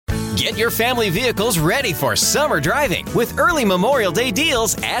Get your family vehicles ready for summer driving with early Memorial Day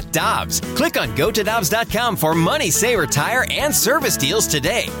deals at Dobbs. Click on GoToDobbs.com for money saver tire and service deals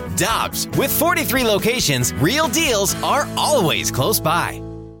today. Dobbs, with 43 locations, real deals are always close by.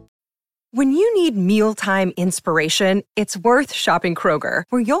 When you need mealtime inspiration, it's worth shopping Kroger,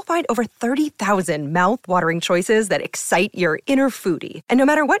 where you'll find over 30,000 mouth-watering choices that excite your inner foodie. And no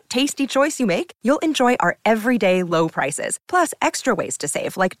matter what tasty choice you make, you'll enjoy our everyday low prices, plus extra ways to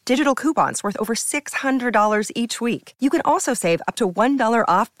save, like digital coupons worth over $600 each week. You can also save up to $1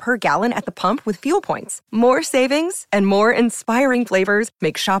 off per gallon at the pump with fuel points. More savings and more inspiring flavors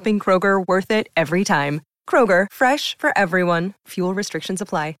make shopping Kroger worth it every time. Kroger, fresh for everyone. Fuel restrictions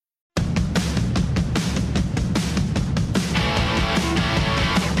apply.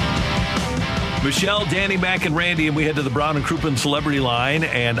 Michelle, Danny, Mac, and Randy, and we head to the Brown and Crouppen Celebrity Line,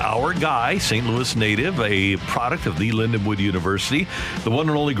 and our guy, St. Louis native, a product of the Lindenwood University, the one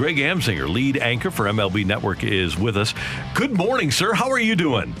and only Greg Amsinger, lead anchor for MLB Network, is with us. Good morning, sir. How are you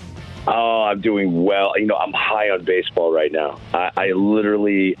doing? Oh, I'm doing well. You know, I'm high on baseball right now. I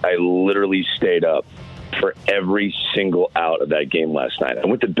literally stayed up for every single out of that game last night. I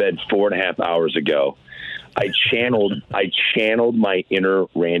went to bed 4.5 hours ago. I channeled my inner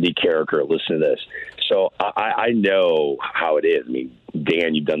Randy character. Listen to this. So I know how it is. I mean,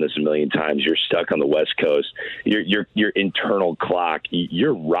 Dan, you've done this a million times. You're stuck on the West Coast. Your internal clock,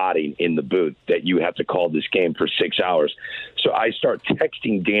 you're rotting in the booth that you have to call this game for 6 hours. So I start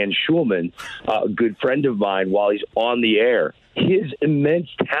texting Dan Schulman, a good friend of mine, while he's on the air. His immense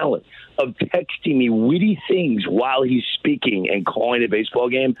talent of texting me witty things while he's speaking and calling a baseball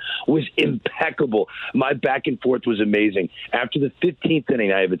game was impeccable. My back and forth was amazing. After the 15th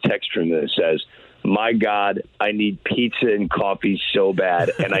inning, I have a text from him that says, "My God, I need pizza and coffee so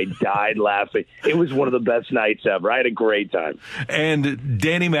bad." And I died laughing. It was one of the best nights ever. I had a great time. And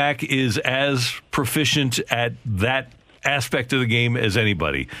Danny Mac is as proficient at that aspect of the game as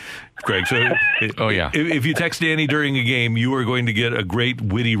anybody, Greg. So, if you text Danny during a game, you are going to get a great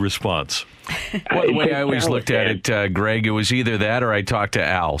witty response. Well, the way I always looked at it, Greg, it was either that or I talked to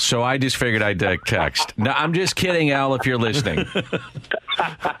Al. So I just figured I'd text. No, I'm just kidding, Al, if you're listening.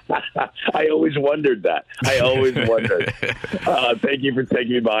 I always wondered that. Thank you for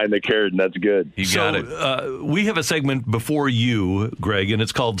taking me behind the curtain. That's good. You got it. We have a segment before you, Greg, and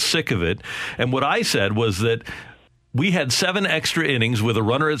it's called Sick of It. And what I said was that we had 7 extra innings with a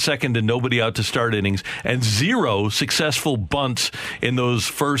runner at second and nobody out to start innings, and 0 successful bunts in those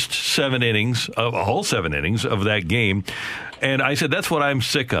first 7 innings, a whole 7 innings of that game. And I said, that's what I'm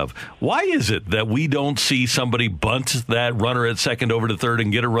sick of. Why is it that we don't see somebody bunt that runner at second over to third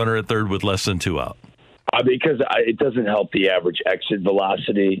and get a runner at third with less than 2 out? Because it doesn't help the average exit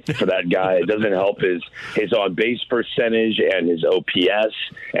velocity for that guy. It doesn't help his on-base percentage and his OPS.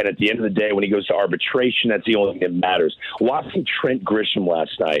 And at the end of the day, when he goes to arbitration, that's the only thing that matters. Watching Trent Grisham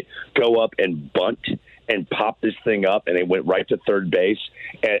last night go up and bunt and pop this thing up, and it went right to third base,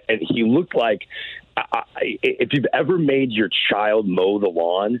 and he looked like if you've ever made your child mow the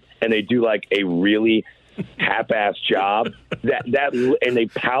lawn and they do like a really half-ass job and they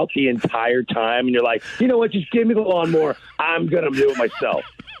pout the entire time, and you're like, you know what, just give me the lawnmower, I'm gonna do it myself.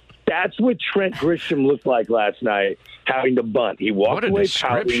 That's what Trent Grisham looked like last night, having to bunt. He walked away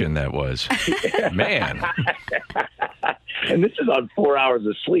pouting. What a description that was. Man. And this is on 4 hours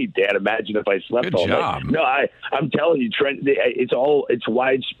of sleep, Dan. Imagine if I slept all night. No, I'm telling you, Trent, it's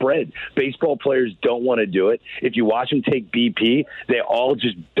widespread. Baseball players don't want to do it. If you watch them take BP, they all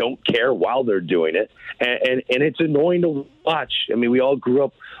just don't care while they're doing it. And it's annoying to watch. I mean, we all grew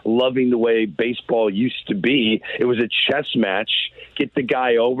up loving the way baseball used to be. It was a chess match. Get the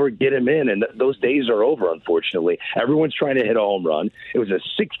guy over, get him in, and those days are over, unfortunately. Everyone's trying to hit a home run. It was a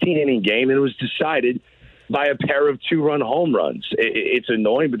 16-inning game, and it was decided by a pair of 2-run home runs. It's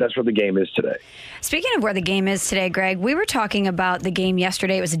annoying, but that's where the game is today. Speaking of where the game is today, Greg, we were talking about the game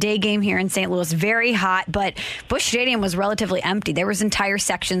yesterday. It was a day game here in St. Louis, very hot, but Busch Stadium was relatively empty. There was entire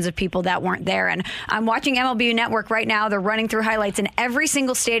sections of people that weren't there. And I'm watching MLB Network right now. They're running through highlights, and every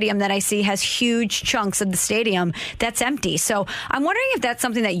single stadium that I see has huge chunks of the stadium that's empty. So I'm wondering if that's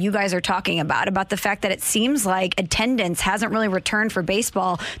something that you guys are talking about the fact that it seems like attendance hasn't really returned for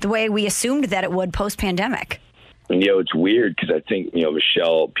baseball the way we assumed that it would post-pandemic. And, it's weird because I think,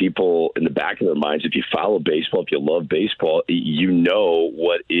 Michelle, people in the back of their minds, if you follow baseball, if you love baseball, you know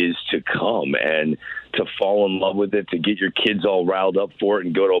what is to come. And to fall in love with it, to get your kids all riled up for it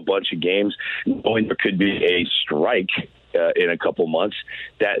and go to a bunch of games, knowing there could be a strike in a couple months,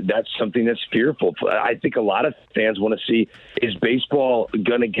 that's something that's fearful. I think a lot of fans want to see, is baseball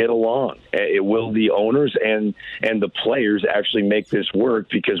going to get along? Will the owners and the players actually make this work?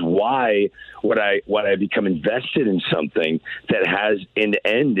 Because why would I become invested in something that has an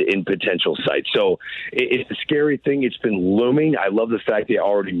end in potential sight? So it's a scary thing. It's been looming. I love the fact they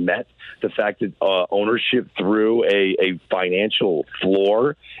already met the fact that ownership threw a financial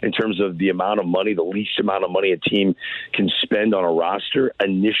floor in terms of the amount of money, the least amount of money a team can spend on a roster,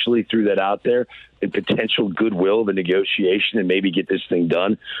 initially threw that out there, and potential goodwill of a negotiation and maybe get this thing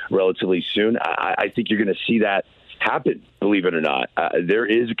done relatively soon. I think you're going to see that happen, believe it or not. There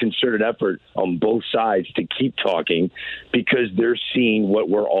is a concerted effort on both sides to keep talking because they're seeing what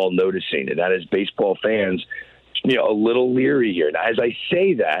we're all noticing, and that is baseball fans, a little leery here. Now, as I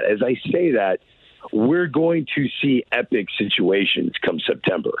say that, we're going to see epic situations come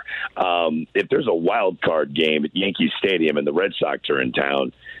September. If there's a wild card game at Yankee Stadium and the Red Sox are in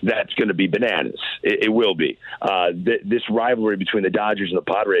town, that's going to be bananas. It will be. This rivalry between the Dodgers and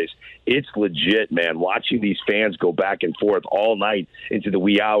the Padres, it's legit, man. Watching these fans go back and forth all night into the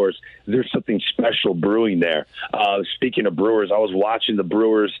wee hours, there's something special brewing there. Speaking of Brewers, I was watching the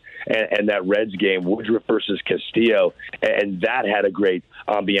Brewers and that Reds game, Woodruff versus Castillo, and that had a great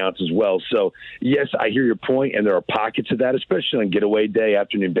ambiance as well. So, yes, I hear your point, and there are pockets of that, especially on getaway day,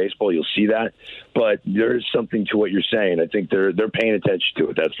 afternoon baseball. You'll see that, but there's something to what you're saying. I think they're paying attention to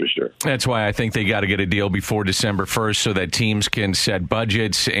it. That's for sure. That's why I think they got to get a deal before December 1st so that teams can set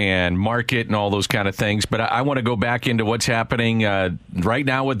budgets and market and all those kind of things. But I want to go back into what's happening right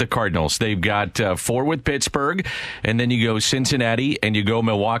now with the Cardinals. They've got 4 with Pittsburgh, and then you go Cincinnati and you go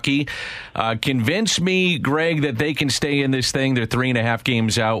Milwaukee. Convince me, Greg, that they can stay in this thing. They're 3.5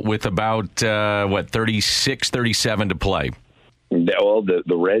 games out with about 36, 37 to play. Well,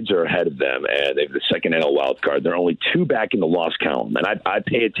 the Reds are ahead of them, and they have the second NL wild card. They're only 2 back in the loss column, and I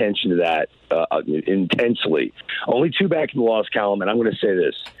pay attention to that intensely. Only 2 back in the loss column, and I'm going to say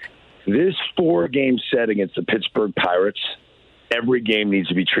this. This 4-game set against the Pittsburgh Pirates, every game needs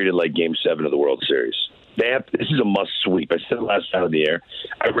to be treated like Game 7 of the World Series. This is a must sweep. I said it last time of the year.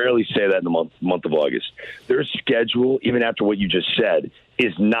 I rarely say that in the month of August. Their schedule, even after what you just said,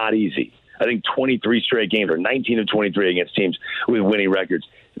 is not easy. I think 23 straight games, or 19 of 23 against teams with winning records.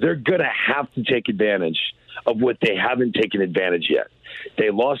 They're going to have to take advantage of what they haven't taken advantage yet. They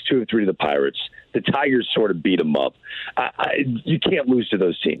lost 2 of 3 to the Pirates. The Tigers sort of beat them up. You can't lose to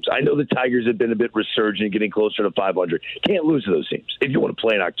those teams. I know the Tigers have been a bit resurgent, getting closer to 500. Can't lose to those teams. If you want to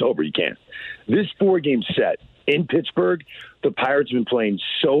play in October, you can. This 4-game set in Pittsburgh, the Pirates have been playing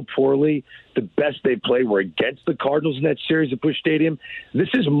so poorly. The best they played were against the Cardinals in that series at Busch Stadium. This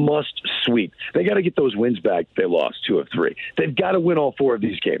is must sweep. They got to get those wins back. They lost 2 of 3. They've got to win all 4 of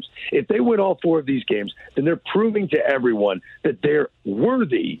these games. If they win all 4 of these games, then they're proving to everyone that they're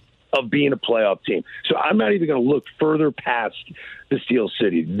worthy of being a playoff team. So I'm not even going to look further past the Steel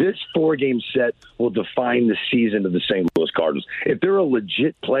City. This 4-game set will define the season of the St. Louis Cardinals. If they're a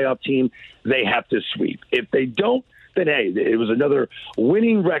legit playoff team, they have to sweep. If they don't, then, hey, it was another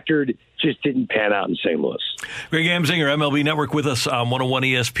winning record, just didn't pan out in St. Louis. Greg Amsinger, MLB Network, with us on 101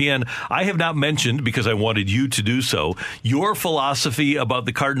 ESPN. I have not mentioned, because I wanted you to do so, your philosophy about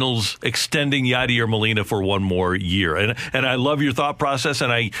the Cardinals extending Yadier Molina for 1 more year. And I love your thought process,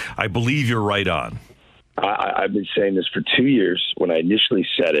 and I believe you're right on. I've been saying this for 2 years. When I initially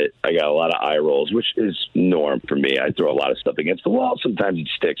said it, I got a lot of eye rolls, which is norm for me. I throw a lot of stuff against the wall. Sometimes it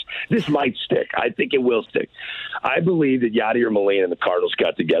sticks. This might stick. I think it will stick. I believe that Yadier Molina and the Cardinals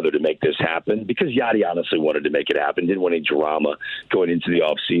got together to make this happen because Yadi honestly wanted to make it happen, didn't want any drama going into the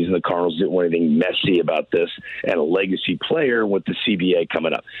offseason. The Cardinals didn't want anything messy about this, and a legacy player with the CBA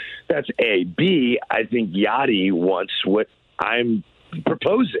coming up. That's A. B, I think Yadi wants what I'm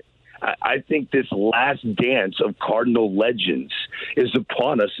proposing. I think this last dance of Cardinal legends is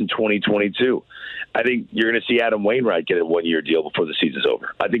upon us in 2022. I think you're going to see Adam Wainwright get a 1-year deal before the season's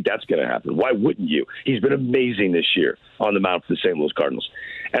over. I think that's going to happen. Why wouldn't you? He's been amazing this year on the mound for the St. Louis Cardinals.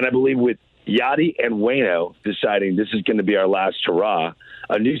 And I believe with Yadi and Waino deciding this is going to be our last hurrah,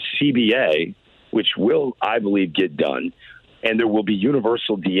 a new CBA, which will, I believe, get done, and there will be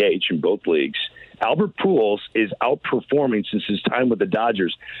universal DH in both leagues. Albert Pujols is outperforming since his time with the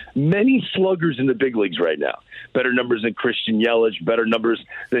Dodgers many sluggers in the big leagues right now. Better numbers than Christian Yelich, better numbers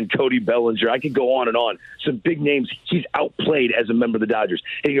than Cody Bellinger. I could go on and on. Some big names. He's outplayed as a member of the Dodgers,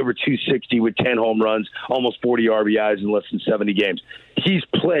 hitting over 260 with 10 home runs, almost 40 RBIs in less than 70 games. He's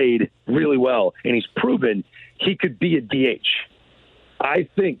played really well, and he's proven he could be a DH. I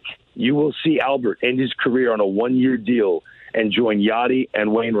think you will see Albert end his career on a 1-year deal and join Yadi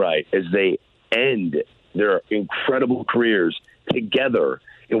and Wainwright as they end their incredible careers together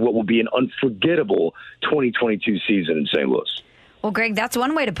in what will be an unforgettable 2022 season in St. Louis. Well, Greg, that's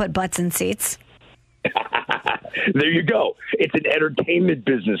one way to put butts in seats. There you go. It's an entertainment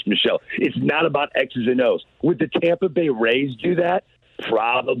business, Michelle. It's not about X's and O's. Would the Tampa Bay Rays do that?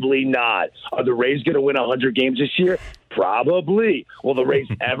 Probably not. Are the Rays going to win 100 games this year? Probably. Will the Rays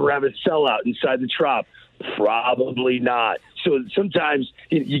ever have a sellout inside the Trop? Probably not. So sometimes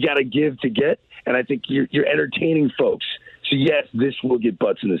you got to give to get, and I think you're entertaining folks. So, yes, this will get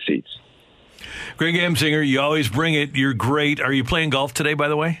butts in the seats. Greg Amsinger, you always bring it. You're great. Are you playing golf today, by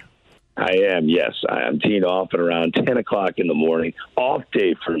the way? I am, yes. I'm teeing off at around 10 o'clock in the morning. Off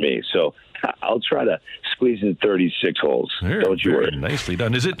day for me. So I'll try to squeeze in 36 holes. Don't you worry. Nicely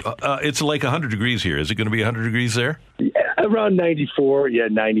done. Is it? It's like 100 degrees here. Is it going to be 100 degrees there? Yeah, around 94. Yeah,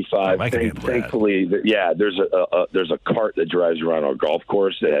 95. Thankfully, there's a cart that drives around our golf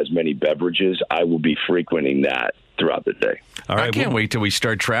course that has many beverages. I will be frequenting that throughout the day. All right, I can't wait till we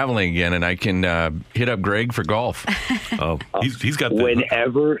start traveling again, and I can hit up Greg for golf. He's got the...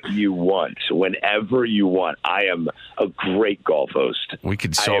 Whenever you want. I am a great golf host. We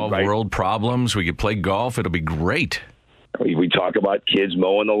could solve world problems. We could play golf. It'll be great. We talk about kids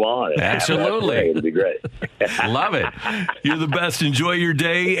mowing the lawn. Absolutely. It'll be great. Love it. You're the best. Enjoy your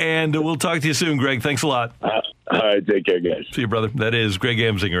day, and we'll talk to you soon, Greg. Thanks a lot. All right, take care, guys. See you, brother. That is Greg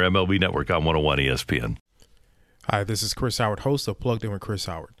Amsinger, MLB Network on 101 ESPN. Hi, this is Chris Howard, host of Plugged In with Chris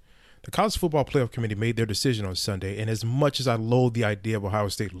Howard. The College Football Playoff Committee made their decision on Sunday, and as much as I loathe the idea of Ohio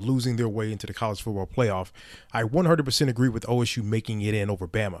State losing their way into the College Football Playoff, I 100% agree with OSU making it in over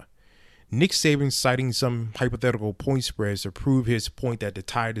Bama. Nick Saban citing some hypothetical point spreads to prove his point that the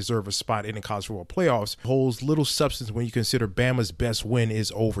Tide deserve a spot in the College Football Playoffs holds little substance when you consider Bama's best win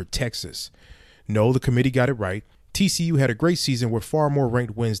is over Texas. No, the committee got it right. TCU had a great season with far more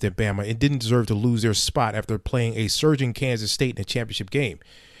ranked wins than Bama and didn't deserve to lose their spot after playing a surging Kansas State in a championship game.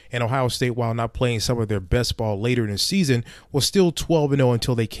 And Ohio State, while not playing some of their best ball later in the season, was still 12-0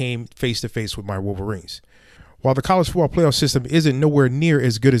 until they came face-to-face with my Wolverines. While the college football playoff system isn't nowhere near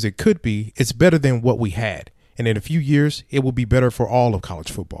as good as it could be, it's better than what we had. And in a few years, it will be better for all of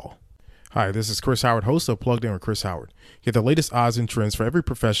college football. Hi, this is Chris Howard, host of Plugged In with Chris Howard. Get the latest odds and trends for every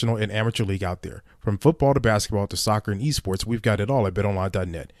professional and amateur league out there. From football to basketball to soccer and esports, we've got it all at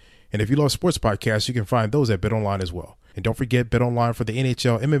BetOnline.net. And if you love sports podcasts, you can find those at BetOnline as well. And don't forget BetOnline for the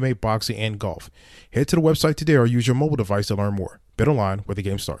NHL, MMA, boxing, and golf. Head to the website today or use your mobile device to learn more. BetOnline, where the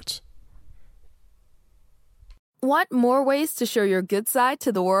game starts. Want more ways to show your good side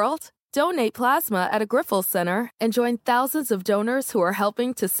to the world? Donate plasma at a Grifols Center and join thousands of donors who are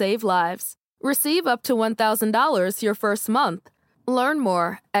helping to save lives. Receive up to $1,000 your first month. Learn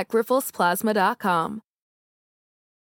more at grifolsplasma.com.